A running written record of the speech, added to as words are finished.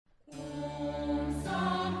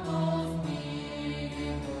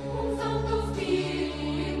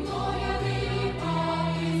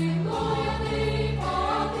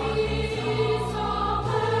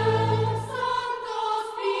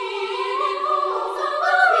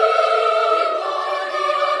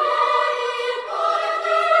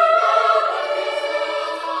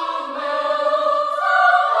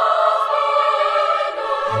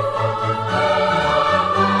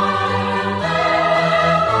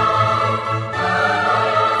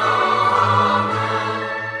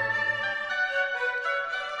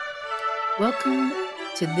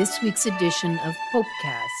to this week's edition of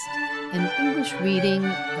Popecast, an English reading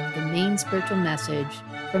of the main spiritual message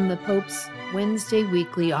from the Pope's Wednesday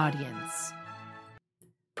weekly audience.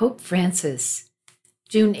 Pope Francis,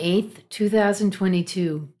 June 8th,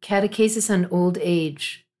 2022, Catechesis on Old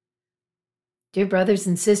Age. Dear brothers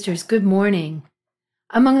and sisters, good morning.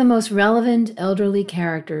 Among the most relevant elderly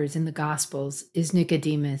characters in the Gospels is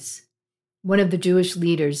Nicodemus, one of the Jewish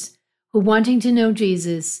leaders who, wanting to know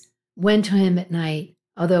Jesus, went to him at night,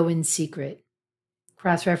 although in secret.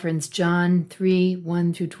 Cross-reference John 3,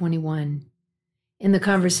 1-21. In the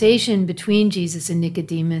conversation between Jesus and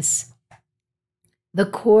Nicodemus, the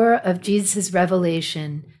core of Jesus'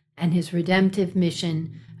 revelation and his redemptive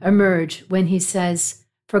mission emerge when he says,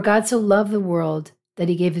 "For God so loved the world that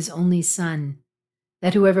he gave his only Son,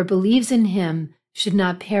 that whoever believes in him should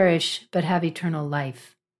not perish but have eternal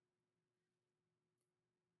life."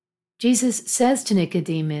 Jesus says to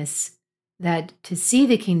Nicodemus that to see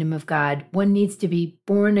the kingdom of God, one needs to be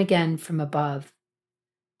born again from above.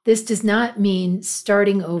 This does not mean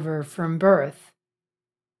starting over from birth,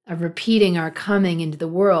 of repeating our coming into the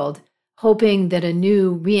world, hoping that a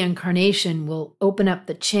new reincarnation will open up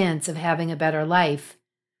the chance of having a better life.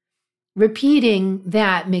 Repeating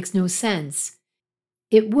that makes no sense.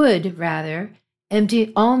 It would, rather,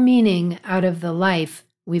 empty all meaning out of the life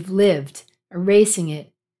we've lived, erasing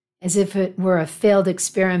it as if it were a failed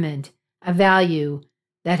experiment, a value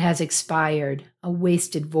that has expired, a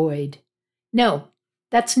wasted void. No,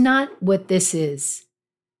 that's not what this is.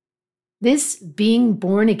 This being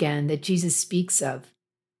born again that Jesus speaks of,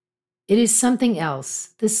 it is something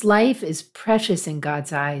else. This life is precious in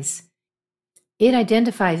God's eyes. It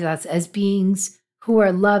identifies us as beings who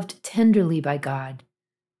are loved tenderly by God.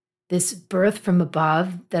 This birth from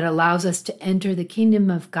above that allows us to enter the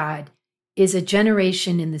kingdom of God is a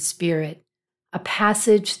generation in the Spirit, a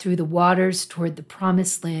passage through the waters toward the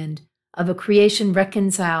promised land of a creation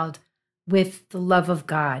reconciled with the love of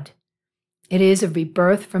God. It is a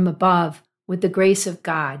rebirth from above with the grace of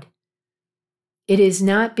God. It is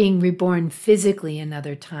not being reborn physically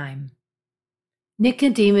another time.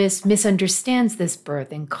 Nicodemus misunderstands this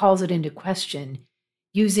birth and calls it into question,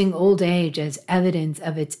 using old age as evidence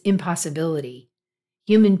of its impossibility.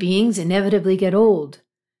 Human beings inevitably get old.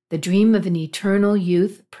 The dream of an eternal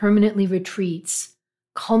youth permanently retreats.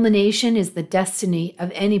 Culmination is the destiny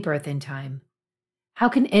of any birth in time. How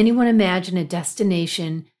can anyone imagine a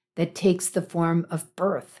destination that takes the form of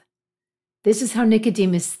birth? This is how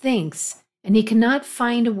Nicodemus thinks, and he cannot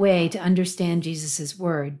find a way to understand Jesus'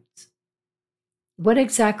 words. What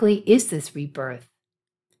exactly is this rebirth?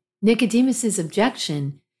 Nicodemus'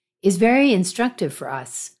 objection is very instructive for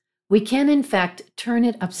us. We can, in fact, turn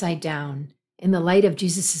it upside down in the light of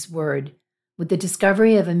Jesus' word, with the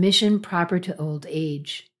discovery of a mission proper to old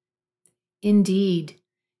age. Indeed,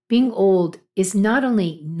 being old is not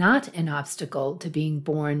only not an obstacle to being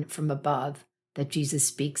born from above that Jesus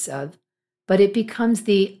speaks of, but it becomes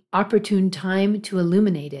the opportune time to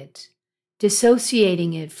illuminate it,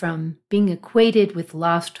 dissociating it from being equated with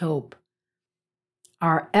lost hope.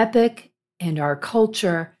 Our epoch and our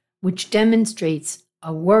culture, which demonstrates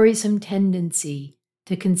a worrisome tendency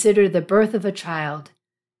to consider the birth of a child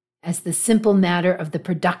as the simple matter of the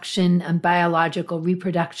production and biological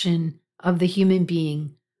reproduction of the human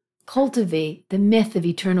being, cultivate the myth of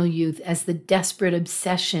eternal youth as the desperate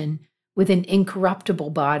obsession with an incorruptible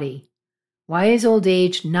body. Why is old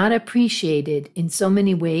age not appreciated in so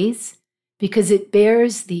many ways? Because it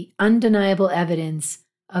bears the undeniable evidence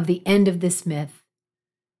of the end of this myth.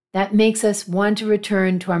 That makes us want to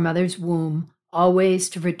return to our mother's womb, always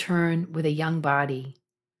to return with a young body.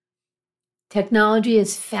 Technology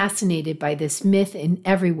is fascinated by this myth in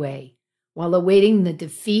every way. While awaiting the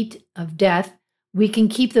defeat of death, we can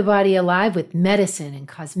keep the body alive with medicine and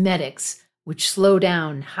cosmetics, which slow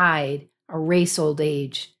down, hide, erase old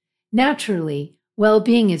age. Naturally,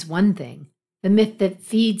 well-being is one thing. The myth that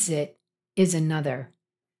feeds it is another.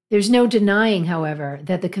 There's no denying, however,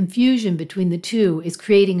 that the confusion between the two is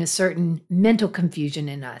creating a certain mental confusion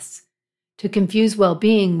in us. To confuse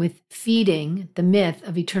well-being with feeding the myth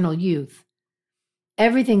of eternal youth.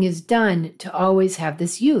 Everything is done to always have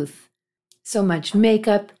this youth. So much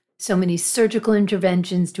makeup, so many surgical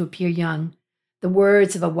interventions to appear young. The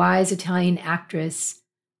words of a wise Italian actress,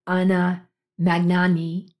 Anna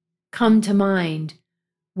Magnani, come to mind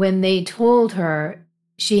when they told her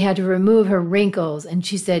she had to remove her wrinkles, and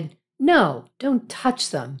she said, "No, don't touch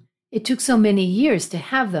them. It took so many years to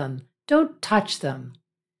have them. Don't touch them."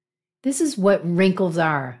 This is what wrinkles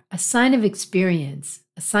are, a sign of experience,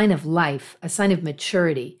 a sign of life, a sign of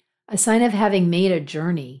maturity, a sign of having made a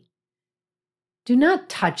journey. Do not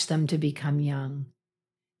touch them to become young.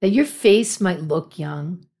 that your face might look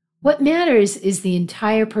young. What matters is the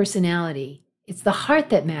entire personality. It's the heart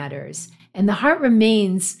that matters, and the heart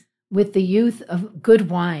remains with the youth of good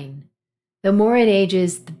wine. The more it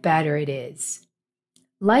ages, the better it is.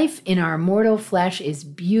 Life in our mortal flesh is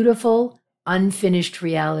beautiful, unfinished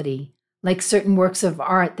reality, like certain works of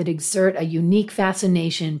art that exert a unique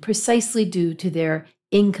fascination precisely due to their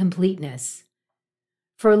incompleteness.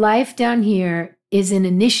 For life down here is an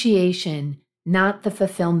initiation, not the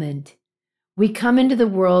fulfillment. We come into the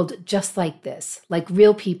world just like this, like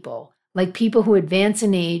real people, like people who advance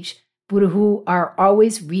in age, but who are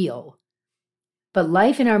always real. But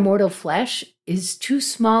life in our mortal flesh is too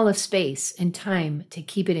small of space and time to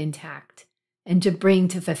keep it intact and to bring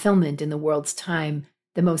to fulfillment in the world's time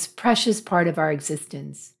the most precious part of our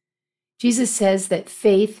existence. Jesus says that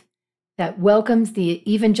faith that welcomes the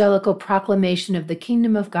evangelical proclamation of the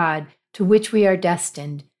kingdom of God to which we are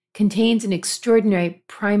destined contains an extraordinary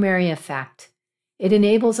primary effect. It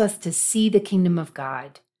enables us to see the kingdom of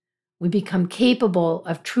God. We become capable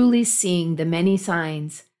of truly seeing the many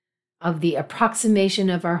signs of the approximation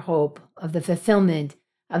of our hope, of the fulfillment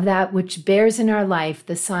of that which bears in our life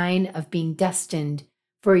the sign of being destined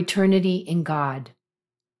for eternity in God.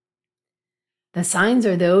 The signs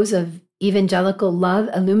are those of evangelical love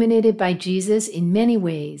illuminated by Jesus in many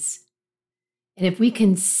ways. And if we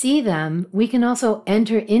can see them, we can also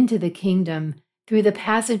enter into the kingdom through the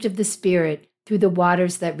passage of the Spirit, through the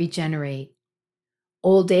waters that regenerate.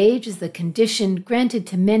 Old age is the condition granted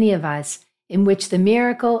to many of us in which the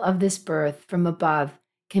miracle of this birth from above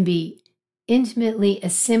can be intimately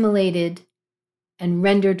assimilated and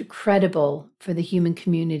rendered credible for the human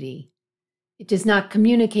community. It does not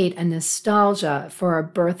communicate a nostalgia for our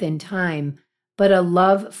birth in time, but a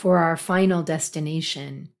love for our final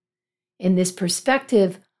destination. In this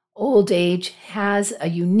perspective, old age has a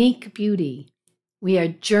unique beauty. We are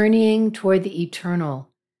journeying toward the eternal.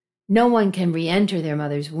 No one can re-enter their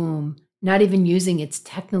mother's womb, not even using its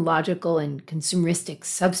technological and consumeristic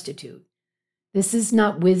substitute. This is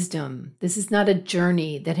not wisdom. This is not a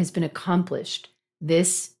journey that has been accomplished.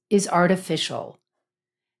 This is artificial.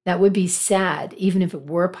 That would be sad, even if it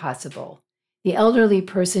were possible. The elderly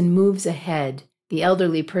person moves ahead. The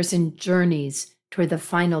elderly person journeys toward the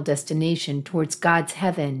final destination, towards God's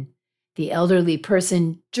heaven. The elderly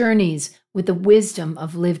person journeys with the wisdom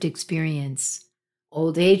of lived experience.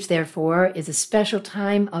 Old age, therefore, is a special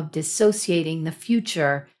time of dissociating the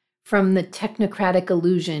future from the technocratic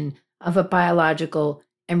illusion of a biological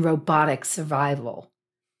and robotic survival,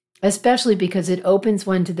 especially because it opens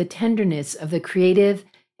one to the tenderness of the creative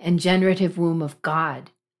and generative womb of God.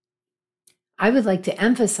 I would like to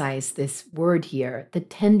emphasize this word here, the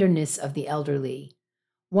tenderness of the elderly.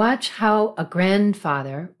 Watch how a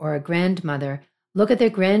grandfather or a grandmother look at their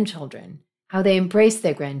grandchildren, how they embrace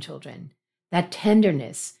their grandchildren. That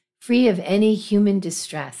tenderness, free of any human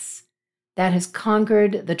distress, that has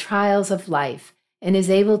conquered the trials of life and is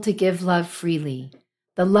able to give love freely,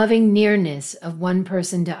 the loving nearness of one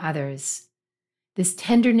person to others. This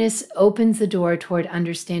tenderness opens the door toward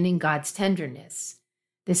understanding God's tenderness.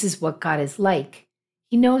 This is what God is like.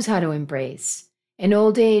 He knows how to embrace, and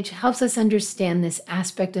old age helps us understand this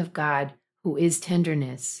aspect of God who is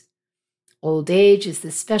tenderness. Old age is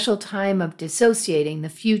the special time of dissociating the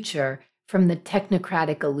future from the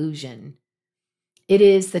technocratic illusion. It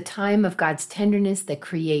is the time of God's tenderness that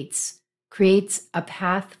creates a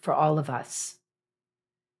path for all of us.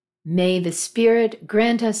 May the Spirit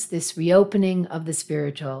grant us this reopening of the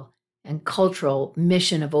spiritual and cultural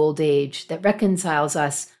mission of old age that reconciles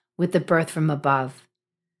us with the birth from above.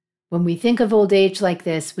 When we think of old age like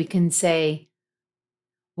this, we can say,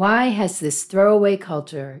 why has this throwaway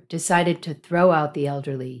culture decided to throw out the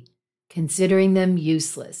elderly, considering them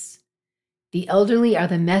useless? The elderly are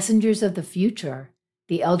the messengers of the future.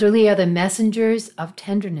 The elderly are the messengers of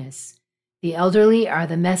tenderness. The elderly are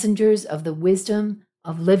the messengers of the wisdom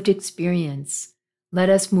of lived experience. Let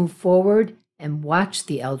us move forward and watch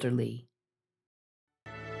the elderly.